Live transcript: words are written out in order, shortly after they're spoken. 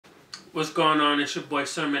What's going on? It's your boy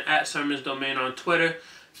Sermon at Sermon's Domain on Twitter.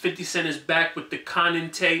 50 Cent is back with the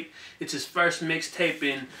Kanan Tape. It's his first mixtape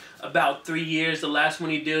in about 3 years. The last one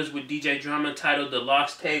he did was with DJ Drama titled The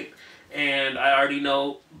Lost Tape. And I already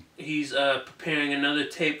know he's preparing another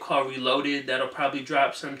tape called Reloaded that'll probably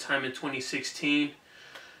drop sometime in 2016.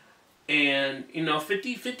 And, you know,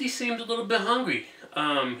 50 seems a little bit hungry.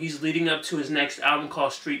 He's leading up to his next album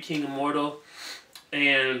called Street King Immortal.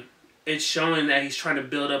 And it's showing that he's trying to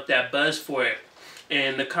build up that buzz for it.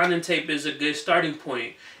 And the Kanan Tape is a good starting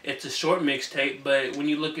point. It's a short mixtape, but when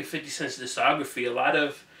you look at 50 Cent's discography, a lot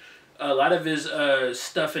of his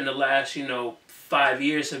stuff in the last, 5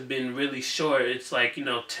 years have been really short. It's like,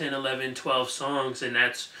 10, 11, 12 songs, and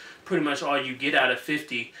that's pretty much all you get out of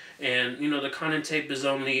 50. And, the Kanan Tape is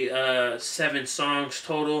only 7 songs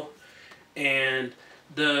total. And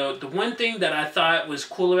the one thing that I thought was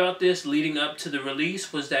cool about this leading up to the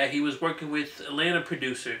release was that he was working with Atlanta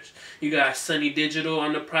producers. You got Sonny Digital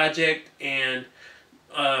on the project, and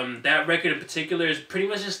that record in particular is pretty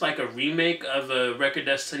much just like a remake of a record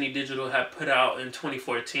that Sonny Digital had put out in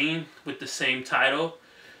 2014 with the same title.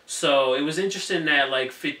 So it was interesting that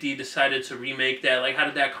like 50 decided to remake that. Like, how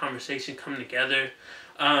did that conversation come together?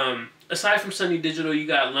 Aside from Sonny Digital, you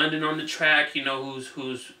got London on the track,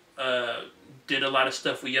 who's did a lot of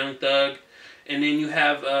stuff with Young Thug, and then you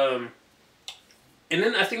have and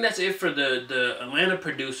then I think that's it for the Atlanta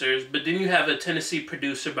producers. But then you have a Tennessee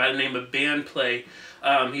producer by the name of Bandplay.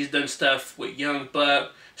 He's done stuff with Young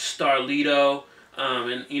Buck, Starlito,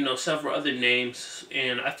 and several other names,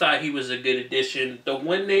 and I thought he was a good addition. The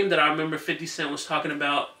one name that I remember 50 Cent was talking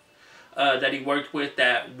about that he worked with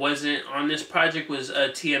that wasn't on this project was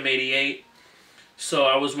TM88. So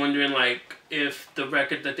I was wondering, like, if the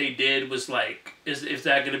record that they did was like, is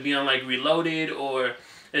that going to be on like Reloaded, or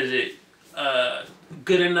is it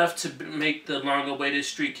good enough to make the long-awaited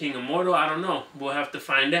Street King Immortal? I don't know. We'll have to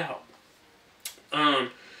find out.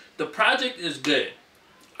 The project is good.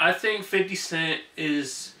 I think 50 Cent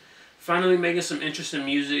is finally making some interesting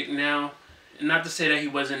music now. And not to say that he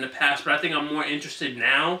was in the past, but I think I'm more interested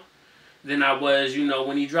now than I was,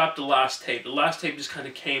 when he dropped The Lost Tape. The Lost Tape just kind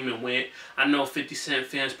of came and went. I know 50 Cent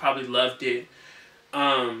fans probably loved it.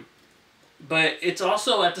 But it's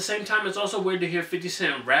also, at the same time, it's also weird to hear 50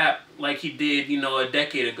 Cent rap like he did, a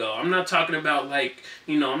decade ago. I'm not talking about, like,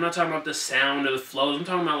 I'm not talking about the sound or the flows. I'm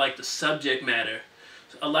talking about, like, the subject matter.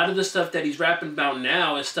 A lot of the stuff that he's rapping about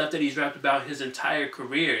now is stuff that he's rapped about his entire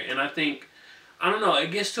career. And I think, I don't know,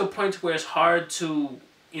 it gets to a point where it's hard to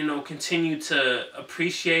continue to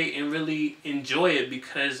appreciate and really enjoy it,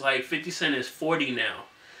 because like 50 Cent is 40 now.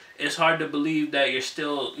 It's hard to believe that you're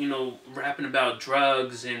still, rapping about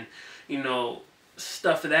drugs and,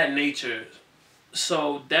 stuff of that nature.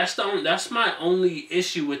 So that's my only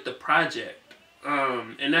issue with the project.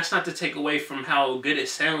 And that's not to take away from how good it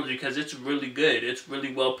sounds, because it's really good. It's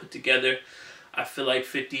really well put together. I feel like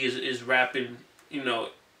 50 is rapping,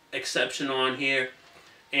 exceptional on here.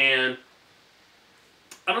 And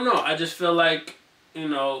I don't know. I just feel like,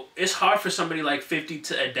 it's hard for somebody like 50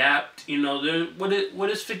 to adapt. What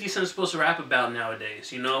is 50 Cent supposed to rap about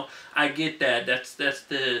nowadays? I get that. That's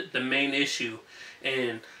the main issue,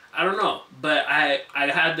 and I don't know. But I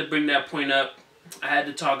had to bring that point up. I had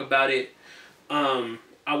to talk about it.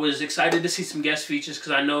 I was excited to see some guest features,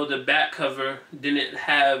 because I know the back cover didn't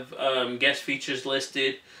have guest features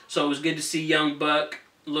listed. So it was good to see Young Buck,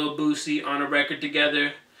 Lil Boosie on a record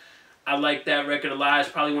together. I like that record a lot. It's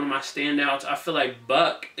probably one of my standouts. I feel like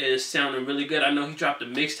Buck is sounding really good. I know he dropped a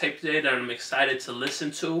mixtape today that I'm excited to listen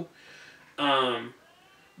to.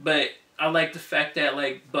 But I like the fact that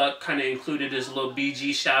like Buck kind of included his little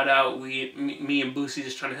BG shout out. Me and Boosie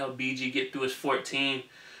just trying to help BG get through his 14.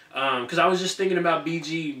 Because I was just thinking about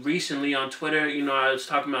BG recently on Twitter. I was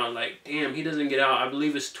talking about, like, damn, he doesn't get out. I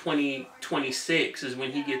believe it's 2026 is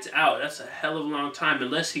when he gets out. That's a hell of a long time,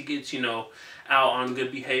 unless he gets, out on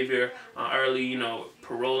good behavior, early,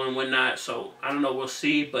 parole and whatnot. So, I don't know. We'll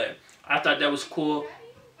see. But I thought that was cool.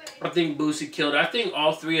 I think Boosie killed it. I think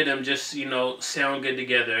all three of them just, sound good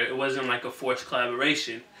together. It wasn't like a forced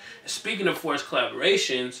collaboration. Speaking of forced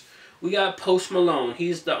collaborations, we got Post Malone.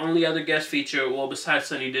 He's the only other guest feature, well, besides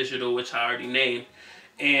Sonny Digital, which I already named.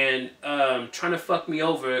 And Trying to Fuck Me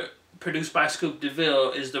Over, produced by Scoop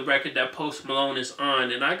DeVille, is the record that Post Malone is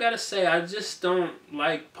on. And I gotta say, I just don't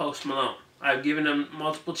like Post Malone. I've given him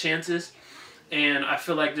multiple chances, and I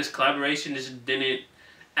feel like this collaboration just didn't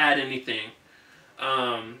add anything.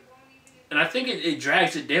 And I think it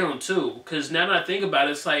drags it down, too. Because now that I think about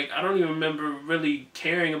it, it's like, I don't even remember really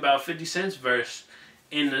caring about 50 Cent's verse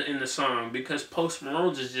in the song, because Post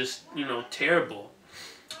Malone's is just, terrible.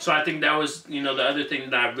 So I think that was, you know, the other thing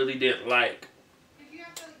that I really didn't like.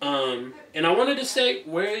 And I wanted to say,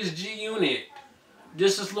 where is G-Unit?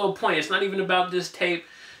 Just this little point. It's not even about this tape.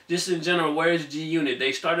 Just in general, where is G-Unit?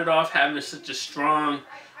 They started off having such a strong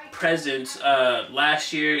presence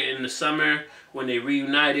last year in the summer when they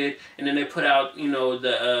reunited, and then they put out, you know,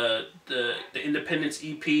 the Independence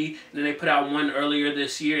EP, and then they put out one earlier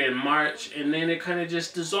this year in March, and then it kind of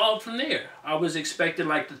just dissolved from there. I was expecting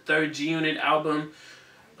like the third G-Unit album.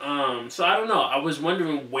 So I don't know. I was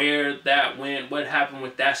wondering where that went, what happened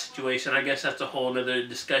with that situation. I guess that's a whole other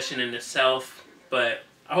discussion in itself. But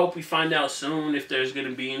I hope we find out soon if there's going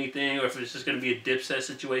to be anything, or if it's just going to be a Dipset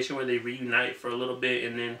situation where they reunite for a little bit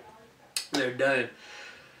and then they're done.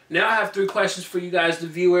 Now I have 3 questions for you guys, the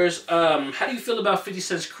viewers. How do you feel about 50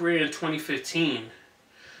 Cent's career in 2015?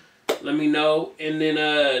 Let me know. And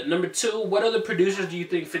then number 2, what other producers do you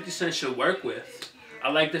think 50 Cent should work with? I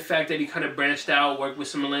like the fact that he kind of branched out, worked with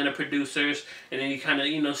some Atlanta producers, and then he kind of,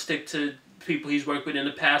 you know, stick to people he's worked with in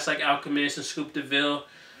the past, like Alchemist and Scoop DeVille.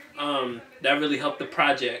 That really helped the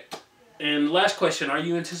project. And last question, are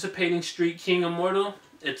you anticipating Street King Immortal?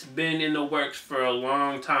 It's been in the works for a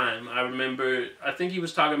long time. I remember, I think he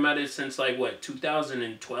was talking about it since like, what,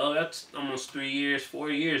 2012? That's almost 3 years, 4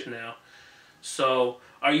 years now. So,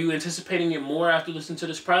 are you anticipating it more after listening to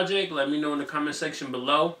this project? Let me know in the comment section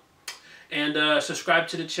below. And subscribe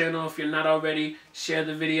to the channel if you're not already. Share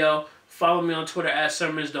the video. Follow me on Twitter at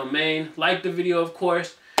Sermons Domain. Like the video, of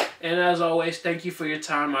course. And as always, thank you for your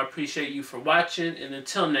time. I appreciate you for watching. And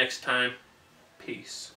until next time, peace.